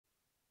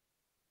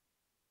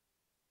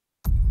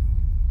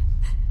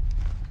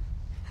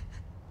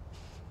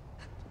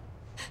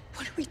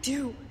do we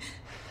do?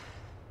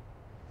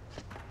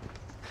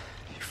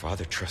 Your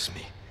father trusts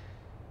me.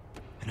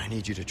 And I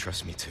need you to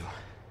trust me too.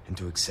 And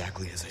do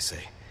exactly as I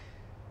say.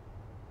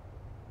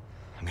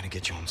 I'm gonna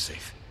get you home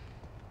safe.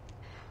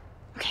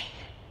 Okay.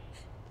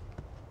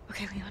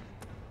 Okay, Leon.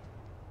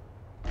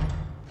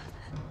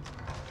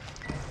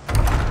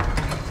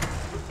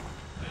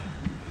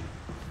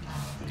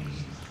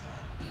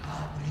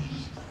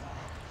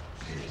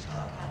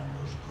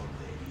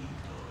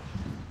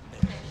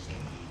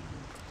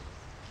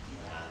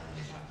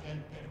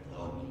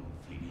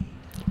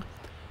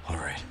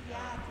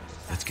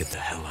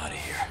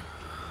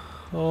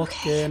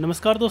 Okay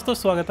नमस्कार दोस्तों,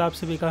 स्वागत है आप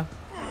सभी का।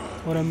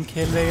 और हम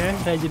खेल रहे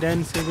हैं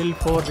रेजिडेंट इविल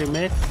 4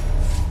 रीमेक।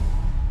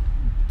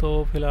 तो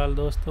फिलहाल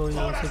दोस्तों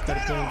यहाँ से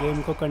करते हैं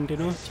गेम को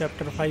कंटिन्यू।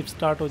 चैप्टर 5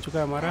 स्टार्ट हो चुका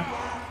है हमारा।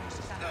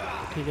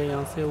 ठीक है,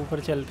 यहाँ से ऊपर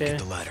चलते हैं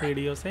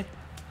सीढ़ियों से।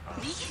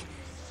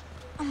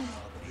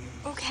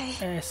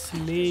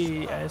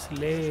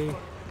 एसले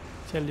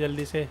चल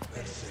जल्दी से,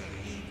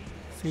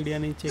 सीढ़ियाँ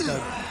नीचे कर,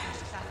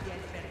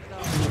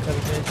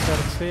 निकलते हैं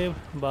चर्च से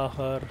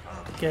बाहर।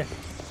 ठीक है,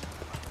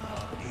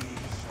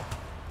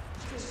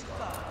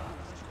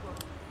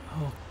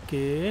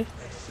 ओके।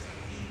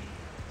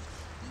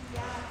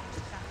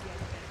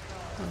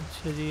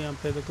 अच्छा जी, यहाँ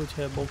पे तो कुछ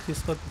है,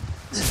 बॉक्सेस को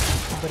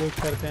ब्रेक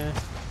करते हैं।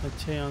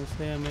 अच्छा, यहाँ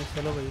से हमें,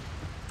 चलो भाई,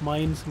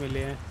 माइंस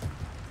मिले हैं।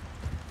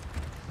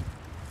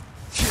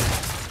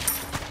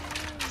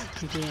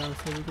 ठीक है, यहाँ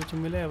से भी कुछ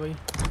मिला है भाई।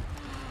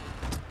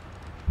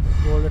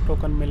 गोल्ड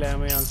टोकन मिला है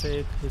हमें यहाँ से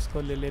एक,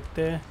 इसको ले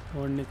लेते हैं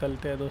और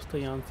निकलते हैं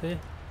दोस्तों यहाँ से।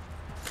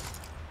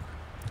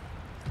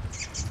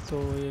 तो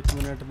 1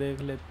 मिनट देख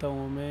लेता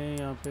हूँ मैं,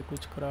 यहाँ पे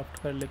कुछ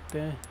क्राफ्ट कर लेते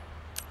हैं।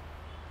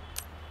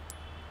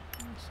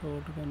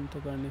 शॉर्ट गन तो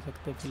कर नहीं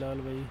सकते फिलहाल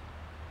भाई।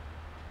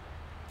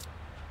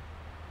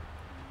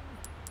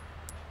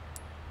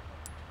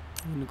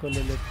 इनको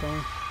ले लेता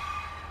हूँ।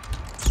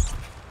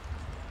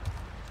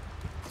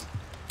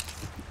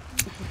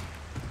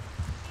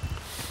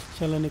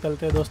 चलो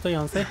निकलते हैं दोस्तों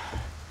यहाँ से।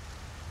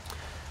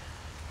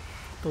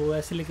 तो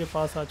एसली के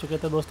पास आ चुके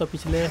थे दोस्तों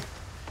पिछले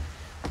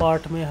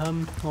पार्ट में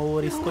हम,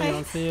 और इसको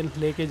यहाँ से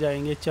लेके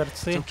जाएंगे चर्च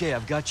से। Okay,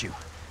 I've got you.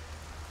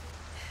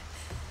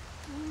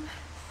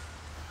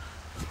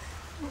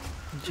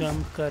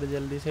 Jump कर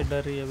जल्दी से,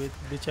 डर रही है अभी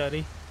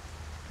बेचारी।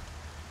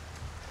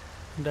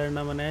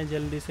 डरना मना है,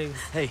 जल्दी से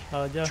Hey,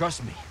 आ जा।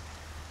 trust me.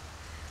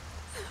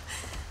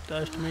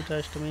 Trust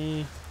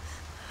me.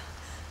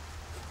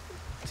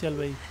 चल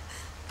भाई,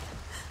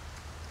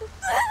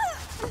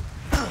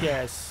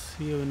 यस,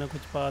 ये हुई ना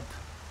कुछ बात।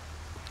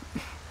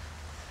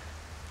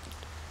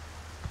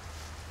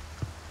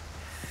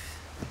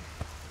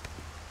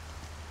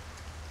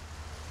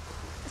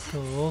 तो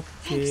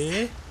ओके,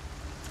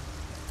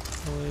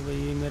 ओए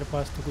भाई मेरे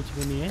पास तो कुछ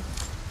भी नहीं है।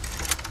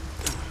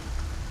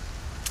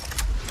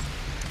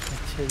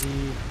 अच्छा जी,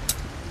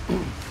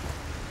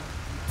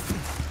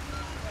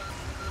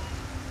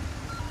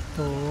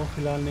 तो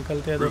फिलहाल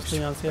निकलते हैं दोस्तों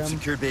यहाँ से हम।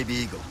 Secured Baby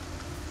Eagle.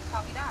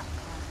 Copy that.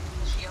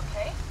 Is she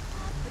okay?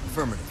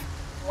 Affirmative.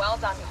 Well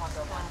done,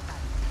 Hondo 1.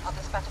 I'll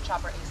dispatch a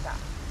chopper ASAP.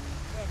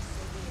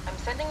 I'm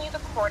sending you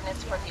the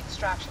coordinates for the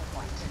extraction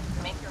point.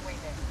 Make your way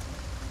there.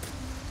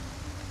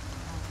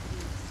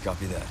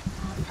 Copy that.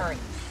 Hurry.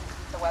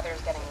 The weather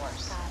is getting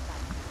worse.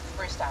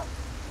 Spruced out.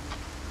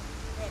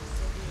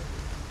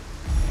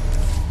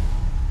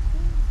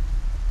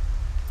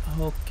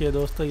 Okay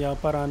दोस्तों, यहाँ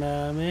पर आना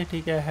है हमें।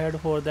 ठीक है, head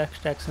for the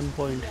extraction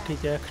point.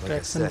 ठीक है,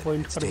 एक्सट्रैक्शन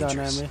पॉइंट पर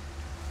जाना है हमें।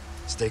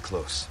 Stay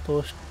close.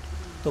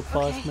 तो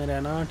पास में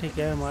रहना। ठीक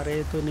है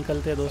हमारे। तो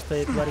निकलते हैं दोस्तों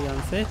एक बार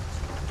यहाँ से।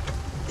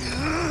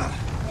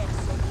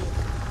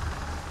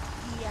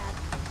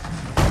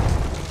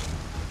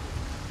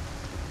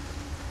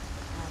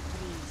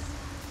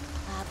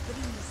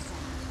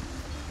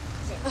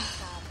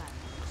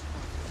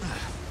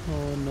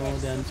 ओह नो,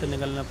 ध्यान से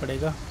निकलना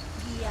पड़ेगा।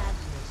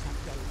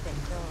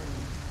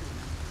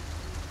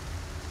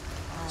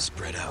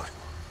 Spread out.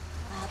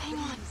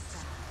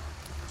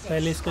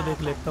 पहले इसको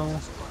देख लेता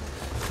हूँ,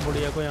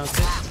 बुढ़िया को यहाँ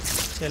से।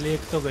 चलिए,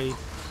 एक तो गई।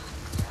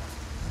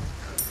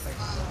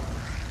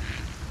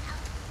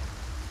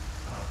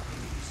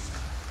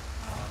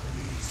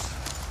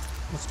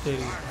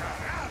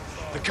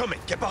 They're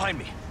coming. Get behind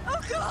me. Oh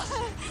God!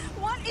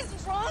 What is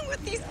wrong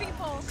with these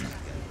people?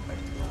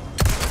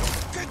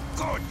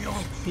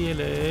 ये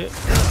ले,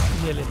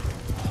 ये ले।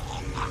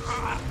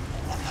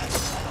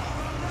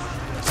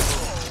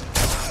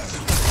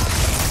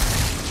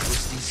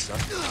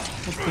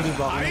 उत्तरी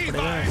भागना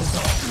पड़ेगा।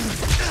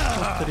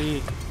 उत्तरी,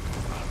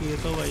 ये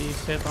तो भाई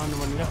शैतान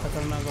बन गया,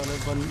 खतरनाक वाले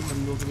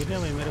बंदूक भी है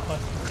भाई मेरे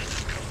पास।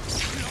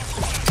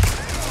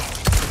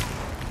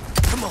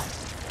 Come on.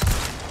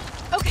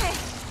 Okay.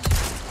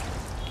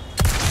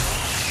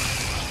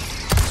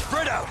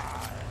 Spread out.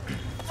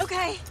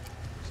 Okay.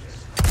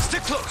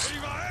 Stick close.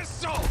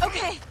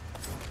 Okay.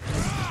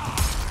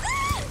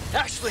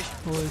 Ashley.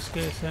 वो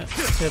इसके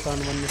शैतान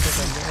बनने से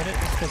पहले, अरे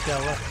इसका क्या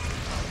हुआ?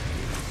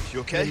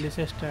 You okay? जल्दी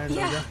से स्टैंड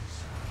हो जा।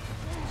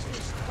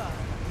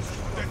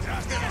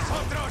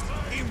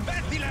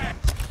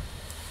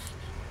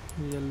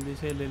 जल्दी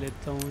से ले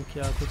लेता हूँ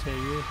क्या कुछ है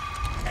ये।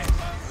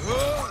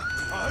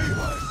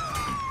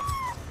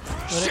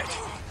 अरे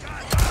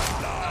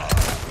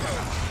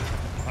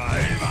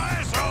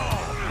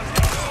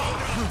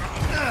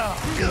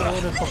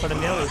और पकड़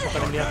लिया, वही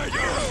पकड़ लिया। और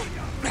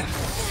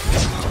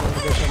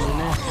देखा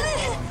मैंने,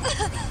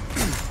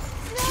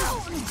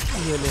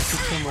 ये ले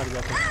पीछे मर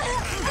जाता।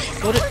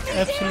 और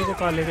एक्चुअली को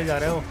कहाँ लेके जा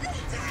रहे हो?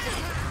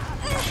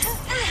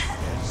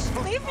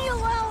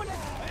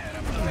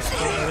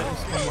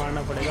 इसको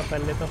मारना पड़ेगा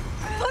पहले तो।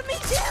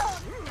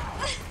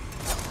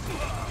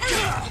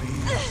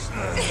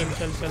 चल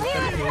चल चल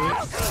चल,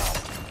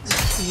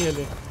 ये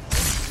ले।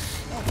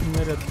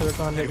 मेरे तो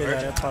कहाँ लेके जा रहा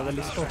है पागल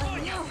इसको।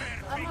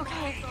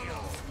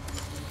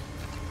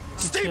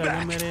 पीछे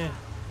मेरे,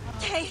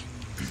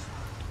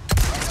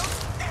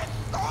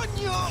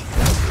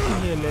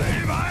 ये ले।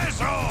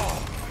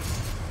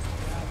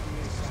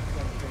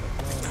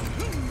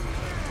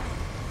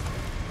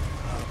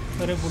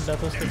 अरे बुड्ढा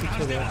तो उसके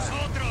पीछे गया।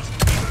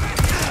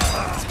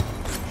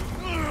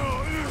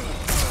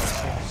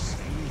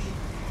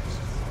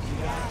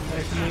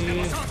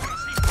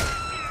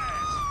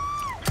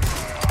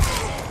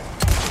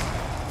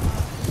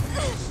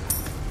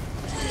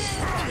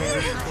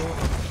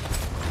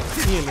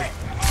 ये ले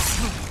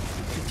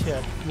पीछे,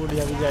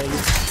 बुढ़िया भी जाएगी।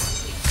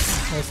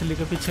 एसली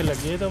के पीछे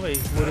लग गए तो भाई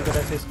बुरी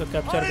तरह से इसको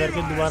कैप्चर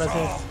करके दोबारा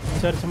से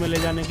चर्च में ले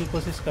जाने की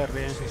कोशिश कर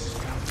रहे हैं।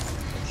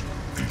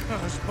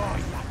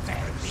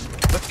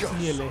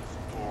 ये ले।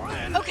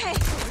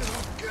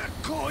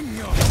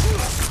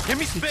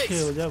 पीछे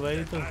हो जा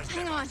भाई तो।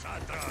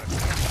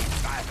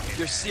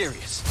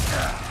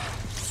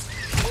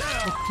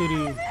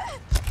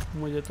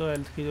 मुझे तो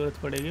हेल्थ की जरूरत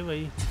पड़ेगी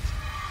भाई।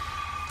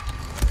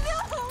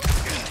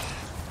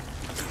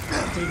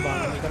 कोई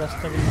भागने का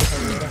रास्ता भी नहीं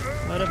दिखाई दे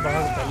रहा। अरे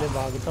भाग, पहले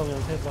भागता हूँ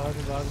यहाँ से। भाग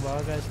भाग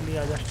भाग, इसलिए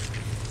आजा,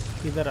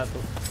 इधर आ। तो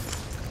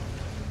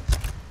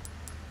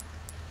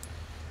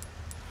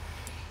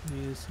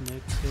ये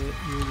स्नेक से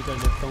यूज कर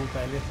लेता हूँ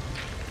पहले,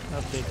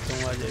 अब देखता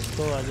हूँ। आजा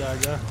इसको, आजा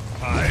आजा।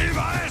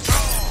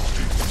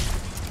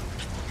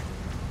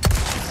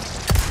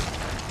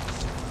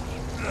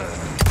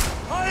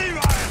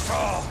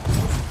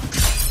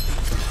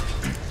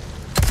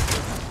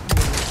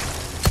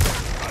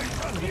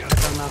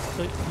 खतरनाक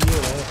तो ये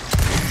है।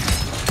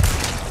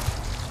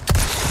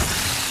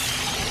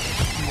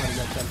 मर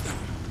जा चल,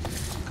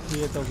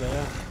 ये तो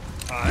गया।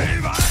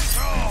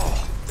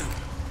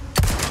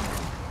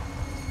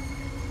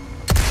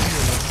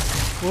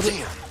 और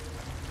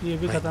ये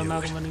भी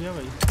खतरनाक बन गया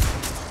भाई।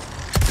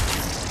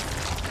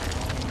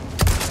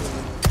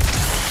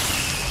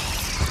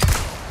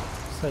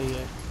 सही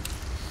है,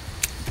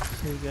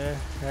 ठीक है।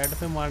 हेड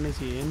पे मारनी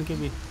चाहिए इनके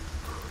भी,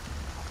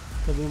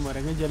 तभी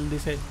मरेंगे जल्दी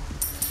से।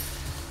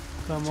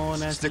 कम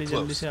ऑन एसली,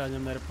 जल्दी से आ जाओ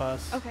मेरे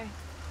पास।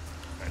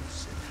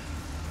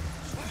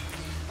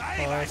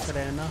 पास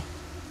रहना।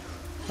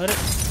 अरे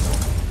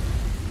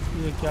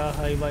ये क्या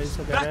हाई वाई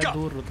से कह रहा है?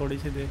 दूर रो थोड़ी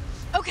सी देर,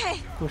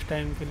 कुछ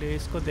टाइम के लिए।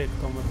 इसको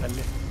देखता हूँ मैं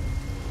पहले।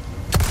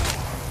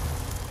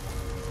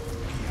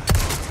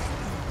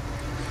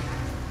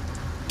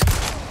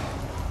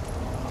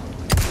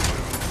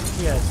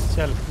 यस,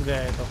 चल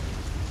गए तो।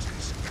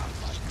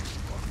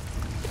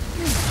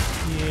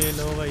 ये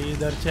लो भाई,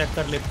 इधर चेक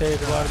कर लेते हैं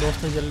एक बार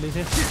दोस्तों जल्दी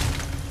से।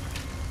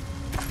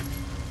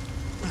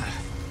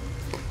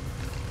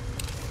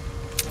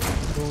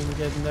 रूम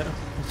के अंदर।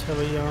 अच्छा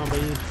भाई, हाँ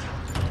भाई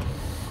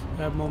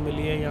एमओ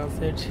मिली है यहाँ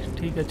से।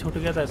 ठीक है, छूट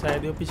गया था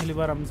शायद ये पिछली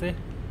बार हमसे।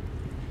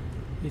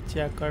 ये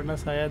चेक करना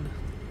शायद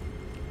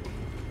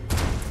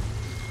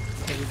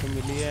अभी तो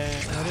मिली है।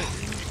 अरे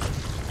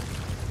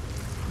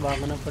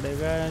भागना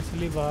पड़ेगा,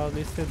 इसलिए भाग,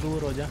 इससे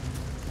दूर हो जा।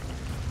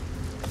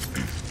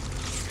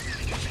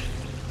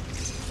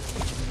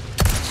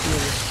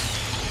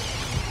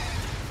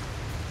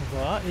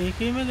 वाह, एक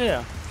ही में गया।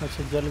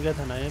 अच्छा जल गया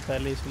था ना ये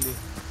पहले, इसलिए।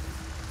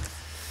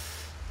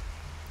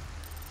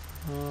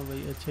 हाँ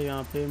भाई, अच्छा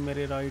यहाँ पे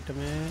मेरे राइट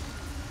में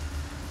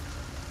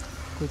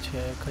कुछ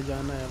है,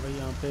 खजाना है भाई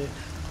यहाँ पे।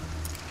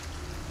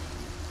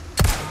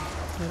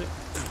 अरे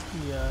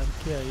यार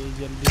क्या है ये,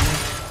 जल्दी में।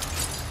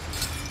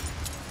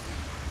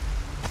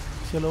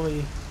 चलो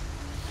भाई,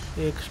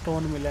 एक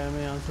स्टोन मिला है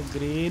हमें यहाँ से,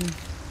 ग्रीन।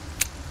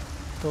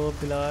 तो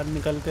फिलहाल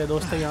निकलते हैं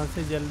दोस्तों यहाँ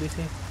से जल्दी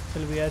से।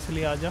 चल भैया,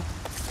 इसलिए आ जा।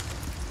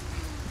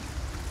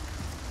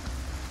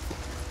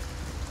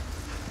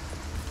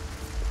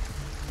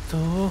 तो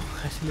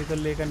इसलिए को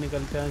लेकर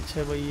निकलते हैं।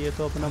 अच्छा भाई, ये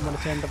तो अपना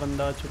मर्चेंट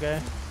बंदा आ चुका है।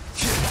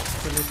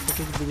 चलो इसको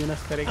कुछ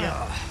बिजनेस करे क्या।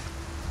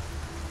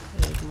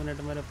 एक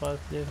मिनट, मेरे पास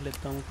देख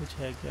लेता हूँ कुछ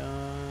है क्या।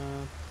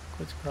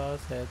 कुछ खास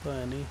है तो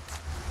है नहीं।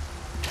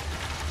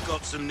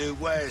 Got some new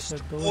wares.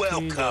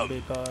 Welcome.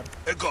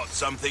 I got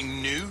something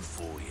new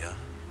for you.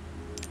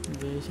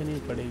 बेचनी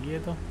पड़ेगी ये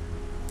तो।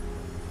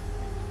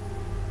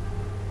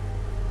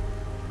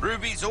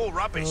 Ruby's all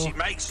rubbish. It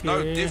makes no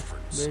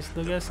difference. बेच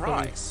दो क्या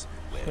इसको?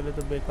 चलो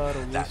तो बेकार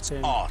हो गया। That's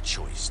our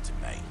choice to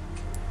make.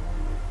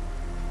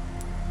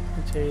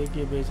 अच्छा एक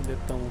ये बेच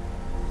देता हूँ।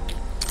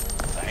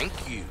 Thank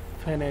you.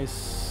 फिनिश।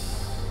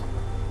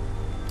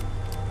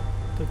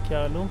 तो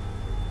क्या लूँ?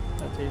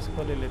 अच्छा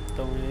इसको ले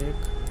लेता हूँ एक।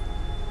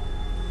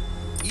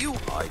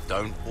 I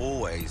don't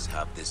always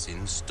have this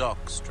in stock,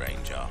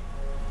 stranger.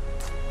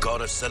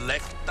 Gotta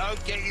select.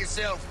 Don't get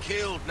yourself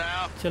killed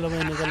now. चलो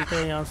भाई निकलते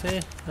हैं यहाँ से।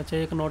 अच्छा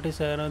एक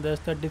नोटिस है ना,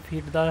 that's the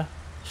defeat the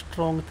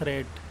strong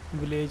threat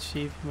village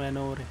chief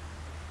मैनोर।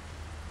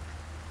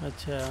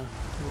 अच्छा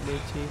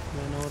विलेज चीफ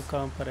मैनोर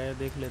कहाँ पर है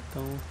देख लेता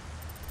हूँ।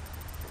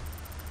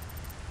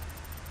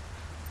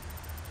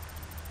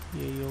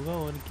 यही होगा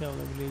और क्या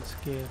होगा, विलेज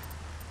केयर।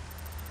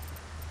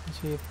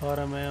 अच्छा ये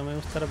फार्म है, हमें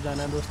उस तरफ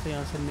जाना है दोस्तों।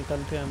 यहाँ से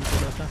निकलते हैं हम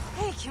थोड़ा सा।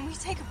 Hey, can we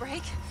take a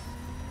break?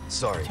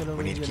 Sorry, चलो we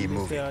भाई need to keep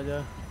जल्दी से moving. आ जा।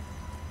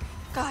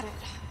 Got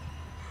it.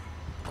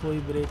 कोई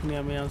ब्रेक नहीं,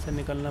 हमें यहाँ से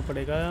निकलना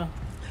पड़ेगा।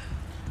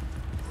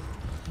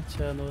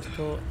 अच्छा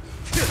दोस्तों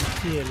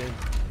ये ले।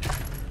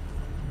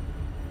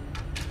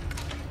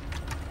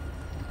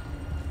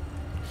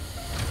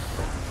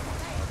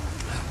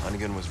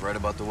 Hunnigan was right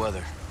about the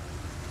weather.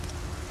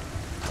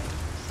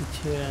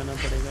 पीछे रहना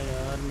पड़ेगा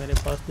यार। मेरे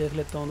पास देख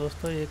लेता हूँ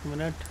दोस्तों, एक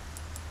मिनट।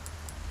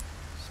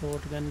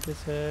 शॉटगन के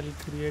सेल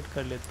क्रिएट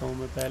कर लेता हूँ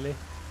मैं पहले।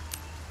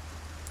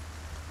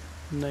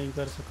 नहीं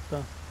कर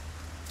सकता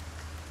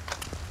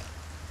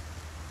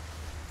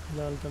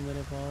फिलहाल तो।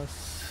 मेरे पास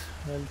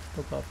हेल्थ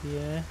तो काफ़ी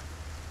है।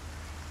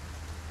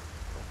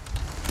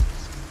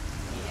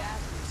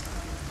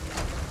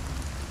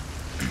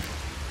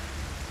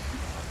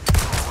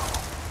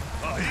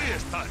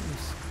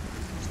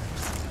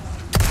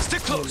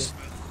 Stick close.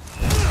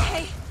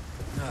 Hey,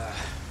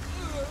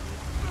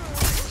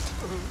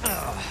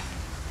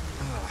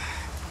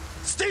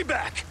 Stay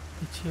back.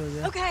 पीछे हो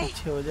जा Okay.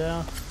 पीछे हो जा।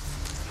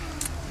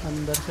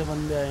 अंदर से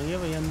बंदे आएंगे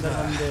भाई, अंदर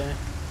बंदे हैं।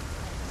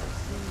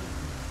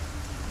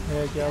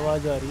 है क्या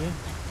आवाज़ आ रही है?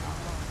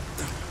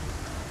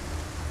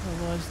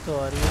 आवाज़ तो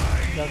आ रही है,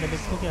 जाके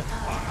देखो क्या।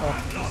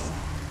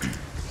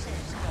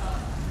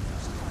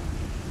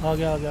 आ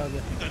गया आ गया आ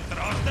गया।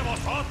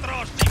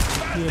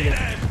 ये ले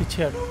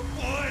पीछे हट।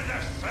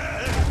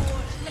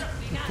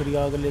 पूरी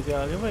आग लेके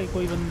आ गए भाई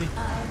कोई बंदी।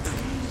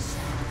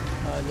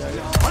 आ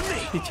जाएगा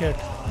पीछे हट।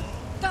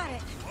 got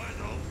it.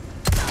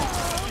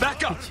 Back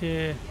up. पीछे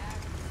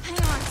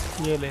Hang on.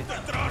 ये ले।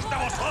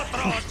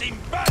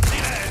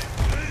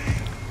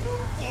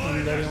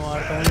 अंदर ही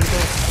मारता हूँ इनको।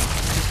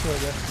 पीछे हो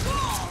जा।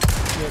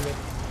 ये ले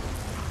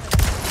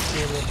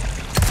ये ले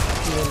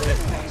ये ले।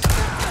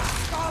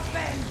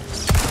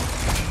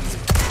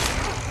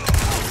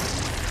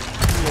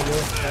 ये ले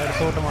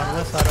हेडशॉट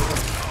मारूंगा सारा को।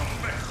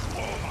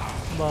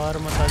 बाहर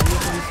मत आइए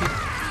थोड़ी सी,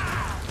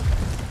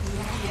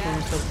 तुम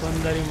सबको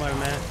अंदर ही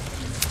मारना है।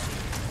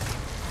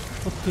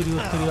 उत्तरी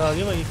आ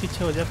गए भाई,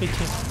 पीछे हो जा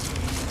पीछे।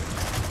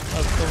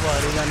 अब तो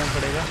बाहर ही जाना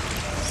पड़ेगा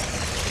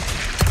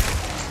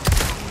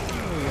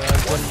यार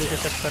जल्दी के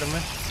चक्कर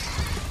में।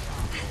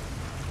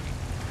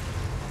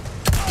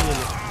 ये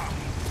ले,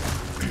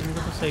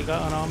 इनको तो सही का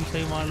आराम से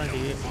ही मारना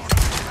चाहिए।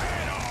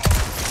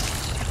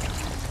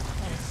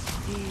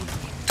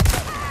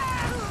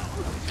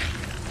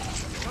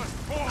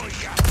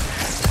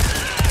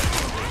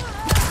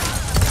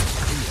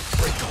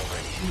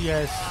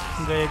 यस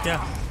गए क्या?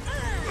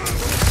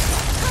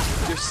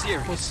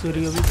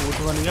 सूर्य भी भूत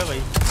बन गया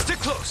भाई।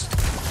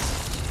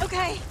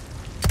 Okay.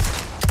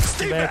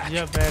 बैठ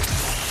जा बैठ।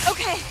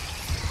 Okay.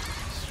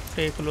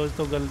 स्टे क्लोज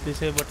तो गलती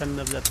से बटन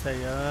दब जाता है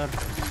यार,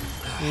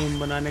 एम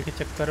बनाने के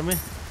चक्कर में।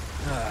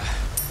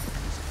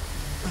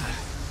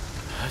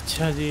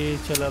 अच्छा जी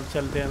चलो अब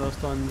चलते हैं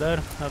दोस्तों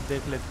अंदर। अब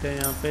देख लेते हैं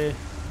यहाँ पे।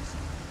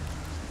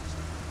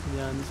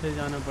 ध्यान से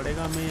जाना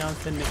पड़ेगा हमें। यहाँ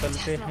से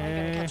निकलते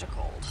हैं।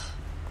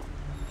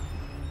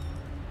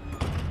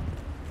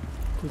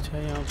 कुछ है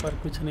यहाँ पर?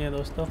 कुछ नहीं है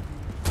दोस्तों।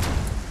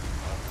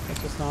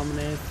 अच्छा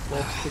सामने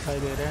बॉक्स दिखाई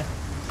दे रहा है।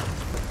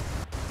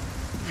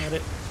 अरे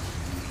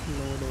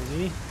लोड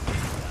होगी।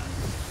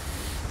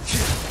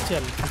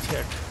 चल पीछे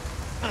हट।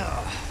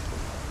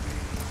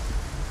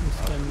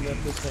 इसके अंदर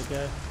कुछ है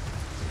क्या?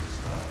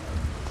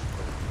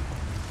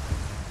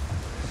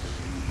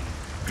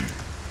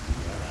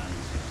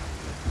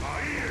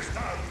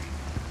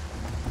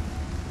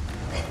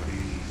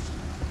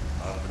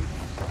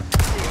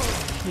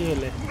 ये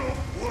ले।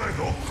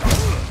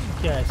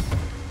 क्या है?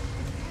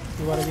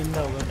 दोबारा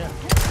जिंदा होगा क्या?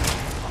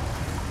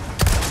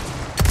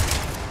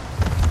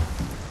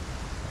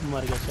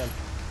 मर गया। चल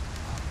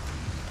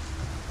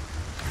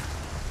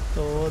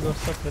तो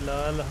दोस्तों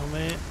फिलहाल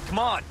हमें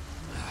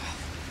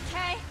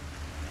Okay.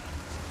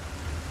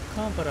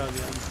 कहाँ पर आ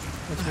गया हम?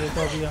 अच्छा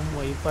तो अभी हम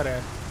वहीं पर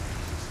है।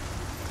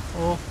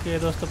 ओके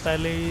दोस्तों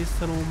पहले इस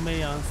रूम में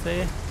यहाँ से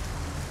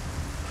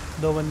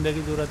 2 बंदे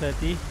की ज़रूरत है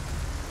थी।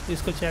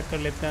 इसको चेक कर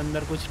लेते हैं,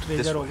 अंदर कुछ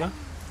ट्रेजर होगा।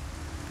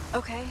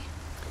 Okay.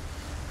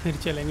 फिर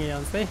चलेंगे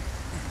यहाँ से।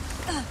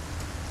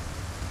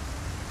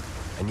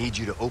 I need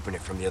you to open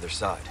it from the other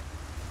side.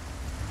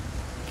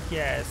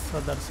 Yes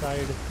other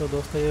side. तो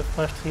दोस्तों ये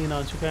फर्स्ट सीन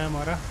आ चुका है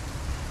हमारा,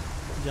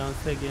 जहाँ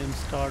से गेम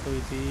स्टार्ट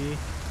हुई थी।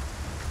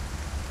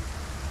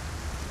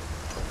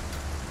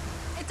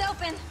 It's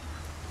open.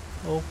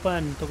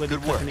 ओपन तो कोई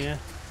दिक्कत नहीं है।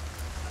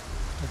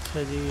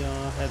 अच्छा जी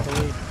यहाँ है तो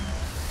वही,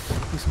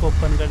 इसको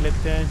ओपन कर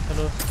लेते हैं।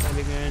 चलो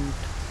एलिगेंट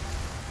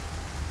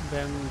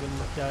बैंगल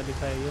क्या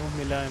लिखा है ये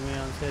मिला है हमें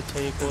यहाँ से। अच्छा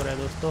एक और है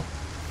दोस्तों,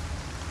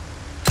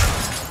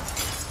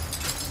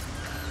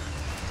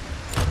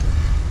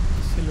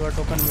 सिल्वर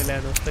टोकन मिला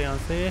है दोस्तों यहाँ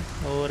से,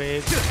 और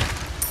एक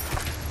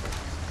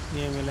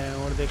ये मिला है।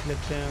 और देख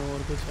लेते हैं और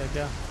कुछ है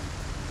क्या।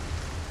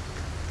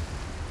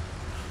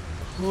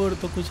 और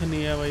तो कुछ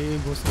नहीं है भाई,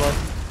 घुसवास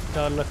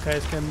डाल रखा है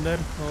इसके अंदर।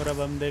 और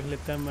अब हम देख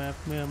लेते हैं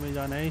मैप में हमें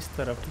जाना है इस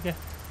तरफ, ठीक है।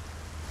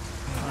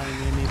 हाँ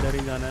ये इधर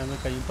ही जाना है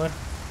हमें कहीं पर।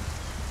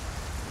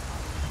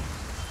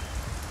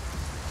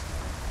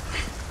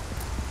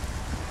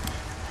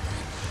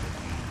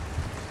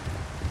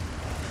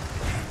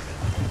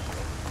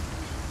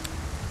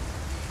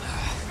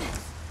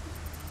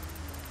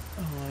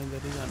 हाँ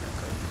इधर ही जाना है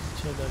कहीं।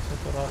 अच्छा इधर से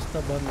तो रास्ता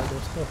बंद है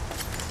दोस्तों।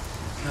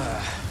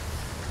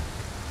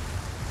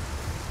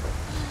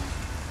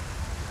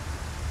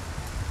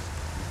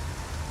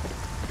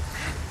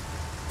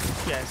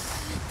 यस,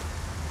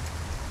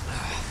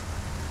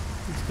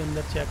 इसके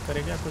अंदर चेक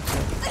करेगा कुछ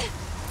है?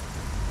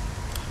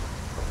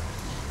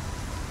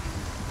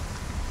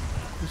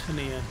 कुछ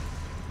नहीं है।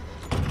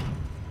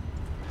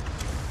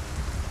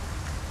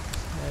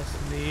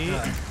 ऐसे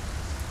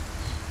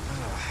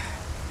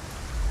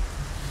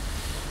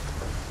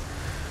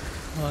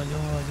आ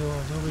जाओ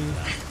भाई।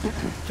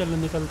 चलो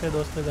निकलते हैं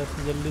दोस्तों इधर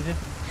से जल्दी से।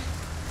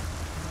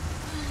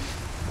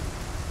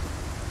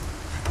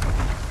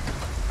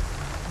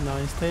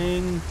 Nice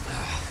thing.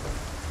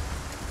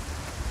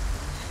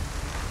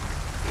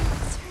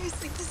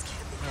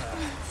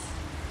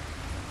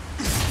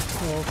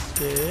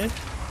 ओके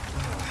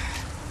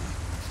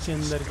इसके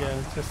अंदर क्या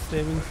है?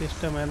 सेविंग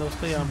सिस्टम है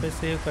दोस्तों, यहाँ पे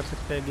सेव कर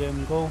सकते हैं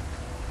गेम को,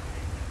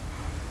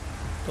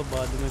 तो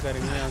बाद में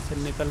करेंगे। यहाँ से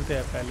निकलते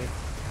हैं पहले।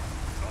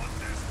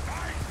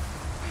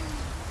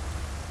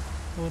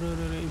 और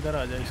इधर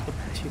आ जाए, इसको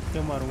छिप के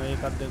मारूंगा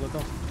एक आधे को तो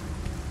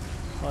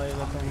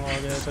आएगा। तो आ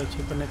गया तो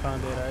छिपने कहाँ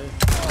दे रहा है?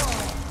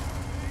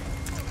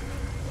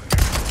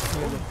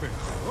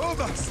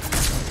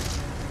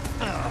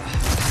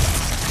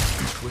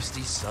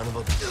 Twisty son of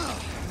a...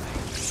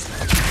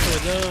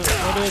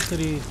 अरे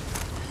तेरी।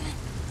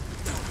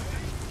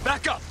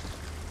 Back up!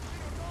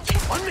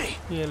 On me!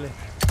 ये ले।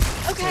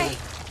 Okay.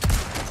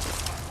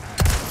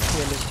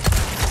 ये ले।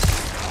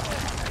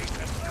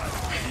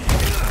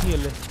 ये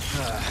ले।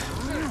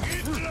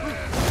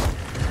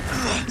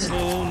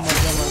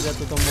 मर जा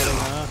तू तो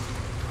मरेगा।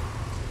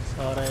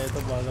 सारा है तो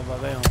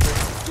भागा यहाँ पे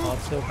हाथ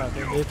से उठा के।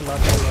 एक लाख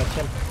हो गया।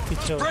 चल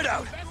पीछे हो।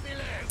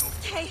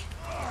 Okay.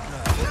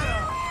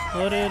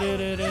 अरे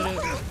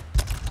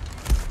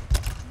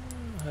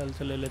हेल्थ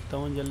ले लेता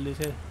हूँ जल्दी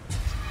से।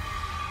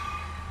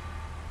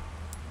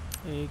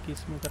 एक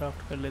इसमें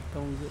क्राफ्ट कर लेता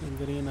हूँ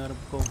ग्रीन हर्ब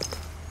को।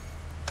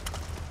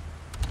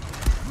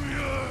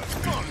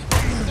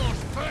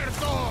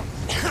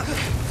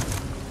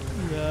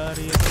 यार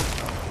ये तो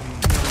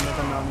मरने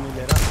का नाम नहीं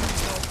ले रहा।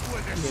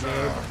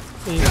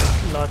 ये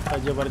एक लात था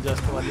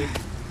जबरदस्त वाली।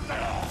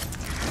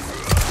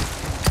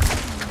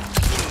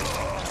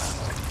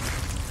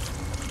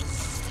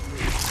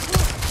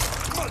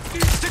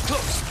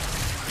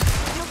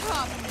 No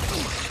problem.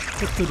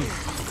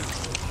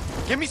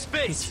 Give me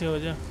space! पीछे हो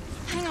जा।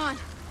 Hang on.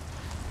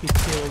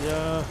 पीछे हो जा।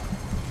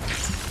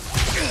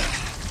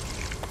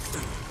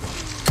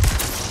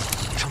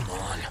 Come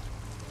on.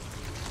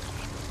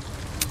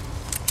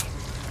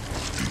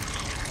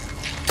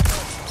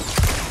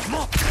 Come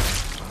on!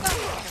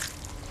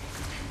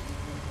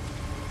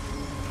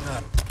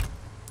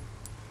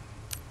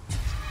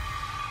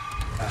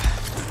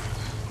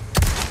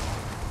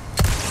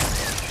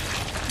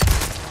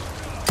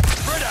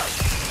 Spread out!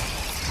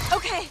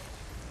 Okay.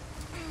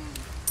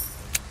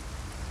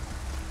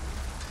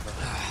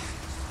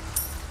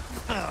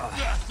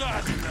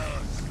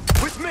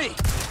 With me!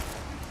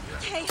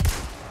 Okay.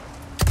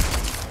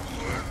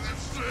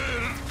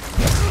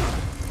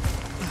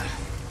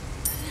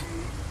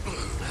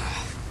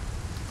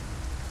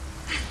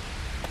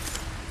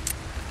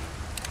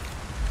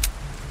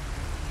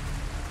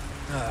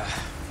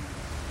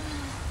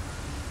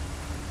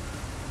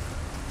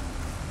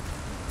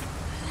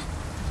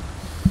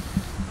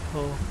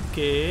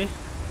 Okay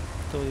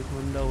तो एक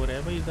बंदा हो रहा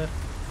है भाई इधर।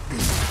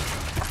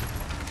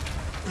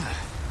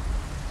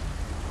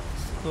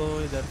 इसको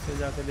इधर से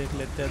जाके देख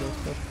लेते हैं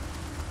दोस्तों।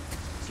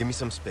 Give me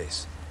some space.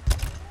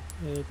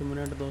 एक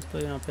मिनट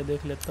दोस्तों, यहाँ पे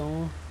देख लेता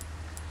हूँ।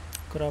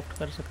 क्राफ्ट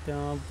कर सकते हैं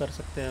आप? कर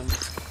सकते हैं हम।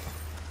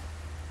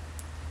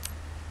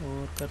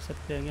 और कर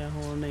सकते हैं क्या?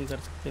 और नहीं कर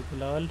सकते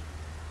फिलहाल।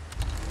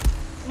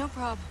 No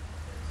problem.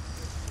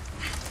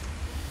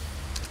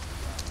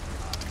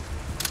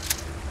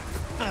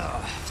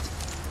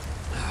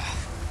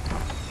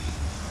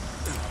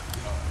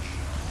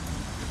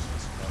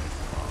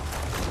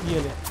 ये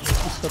ले,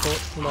 इसको तो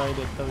उड़ा ही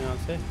देता हूँ यहाँ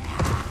से।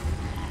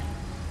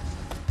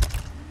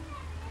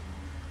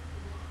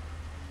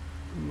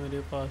 मेरे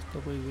पास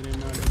तो कोई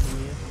ग्रेनेड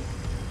नहीं है।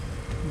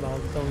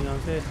 भागता हूँ यहाँ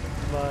से।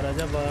 बाहर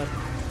आजा बाहर।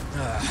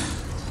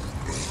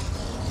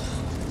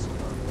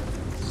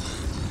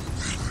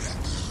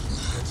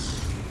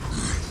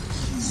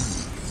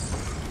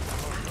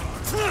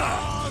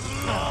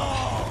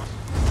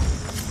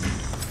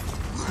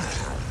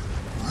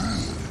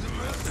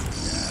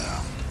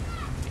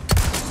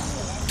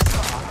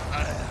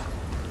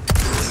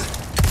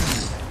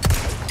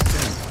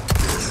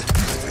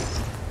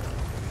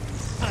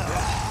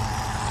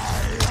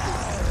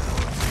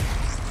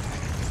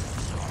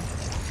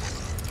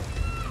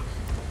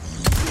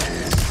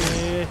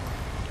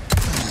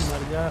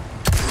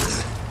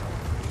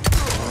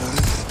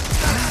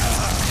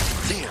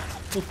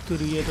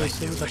 उत्तरी है तो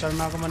इससे भी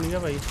खतरनाक बन गया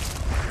भाई।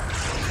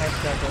 अब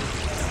क्या कर,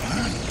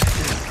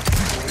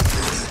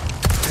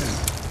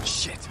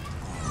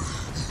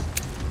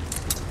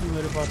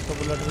 मेरे पास तो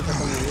बुलेट भी खत्म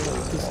हो गई।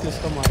 किस किस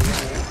को मार गया?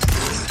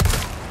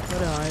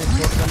 अरे हाँ एक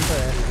शॉटगन तो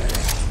है।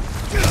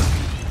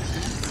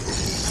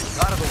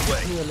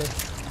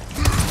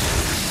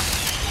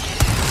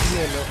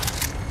 ये लो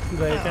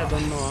गए क्या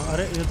दोनों?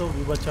 अरे ये तो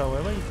भी बचा हुआ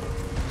है भाई।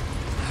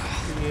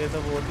 ये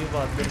तो बहुत ही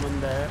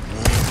बहादुरमंद है।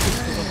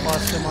 इसको तो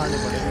पास से मारनी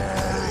पड़ेगी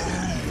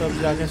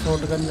तब जाके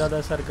शॉटगन ज़्यादा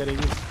असर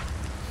करेगी।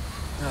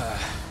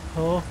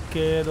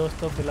 ओके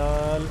दोस्तों,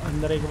 फ़िलहाल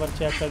अंदर एक बार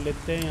चेक कर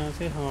लेते हैं यहाँ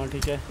से। हाँ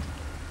ठीक है,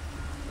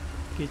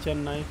 किचन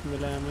नाइफ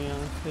मिला है हमें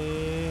यहाँ से।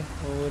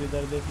 और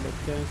इधर देख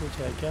लेते हैं कुछ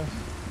है क्या।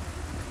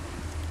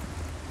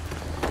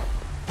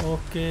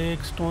 ओके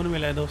एक स्टोन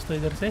मिला है दोस्तों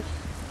इधर से।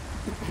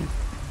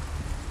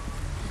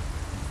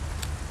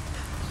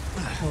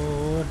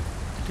 और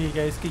ठीक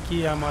है, इसकी की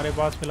है हमारे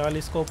पास। फ़िलहाल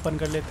इसको ओपन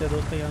कर लेते हैं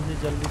दोस्तों यहाँ से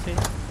जल्दी से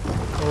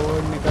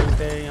और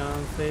निकलते हैं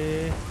यहाँ से।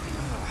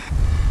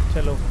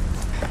 चलो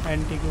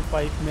एंटी क्यू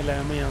पाइप मिला है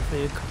हमें यहाँ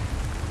से एक।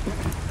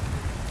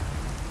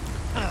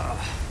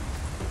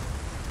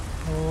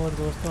 और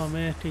दोस्तों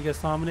हमें ठीक है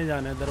सामने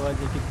जाना है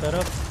दरवाजे की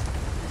तरफ।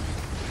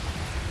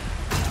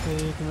 तो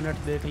 1 मिनट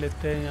देख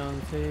लेते हैं यहाँ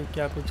से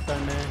क्या कुछ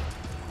करना है।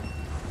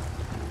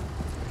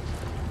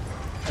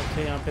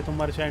 अच्छा यहाँ पे तो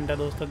मर्चेंट है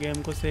दोस्तों,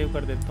 गेम को सेव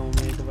कर देता हूँ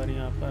मैं एक बार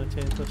यहाँ पर।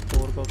 अच्छा तो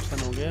स्टोर का ऑप्शन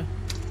हो गया।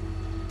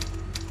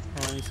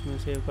 हाँ इसमें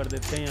सेव कर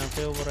देते हैं, यहाँ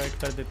पे ओवरराइट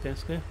कर देते हैं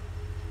इसके।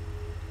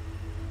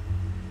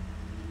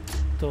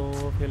 तो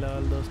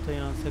फिलहाल दोस्तों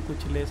यहाँ से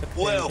कुछ ले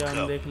सकते हैं क्या,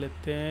 हम देख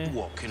लेते हैं।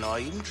 1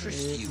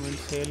 मिनट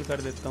सेल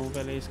कर देता हूँ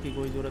पहले, इसकी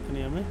कोई ज़रूरत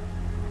नहीं हमें।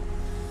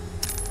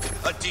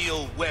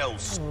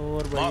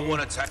 और भाई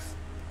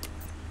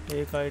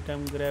एक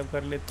आइटम ग्रैब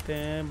कर लेते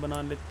हैं,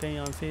 बना लेते हैं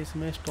यहाँ से।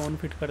 इसमें स्टोन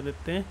फिट कर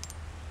देते हैं।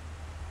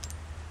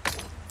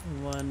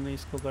 1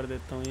 इसको कर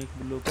देता हूँ, एक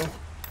ब्लू को।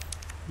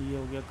 ये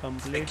हो गया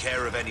कंप्लीट।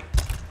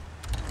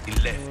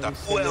 ले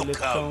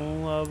लेता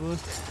हूँ, अब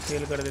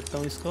सेल कर देता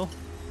हूँ इसको।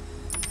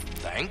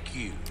 Thank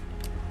you.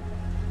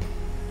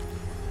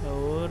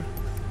 और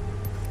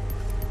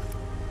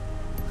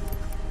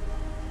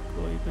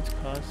कोई कुछ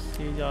खास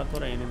चीज आ तो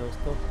रही नहीं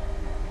दोस्तों।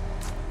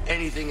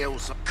 Anything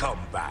else?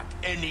 Come back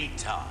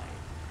anytime.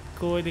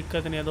 कोई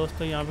दिक्कत नहीं है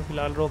दोस्तों, यहाँ पे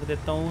फ़िलहाल रोक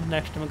देता हूँ।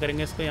 नेक्स्ट में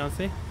करेंगे इसको यहाँ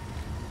से।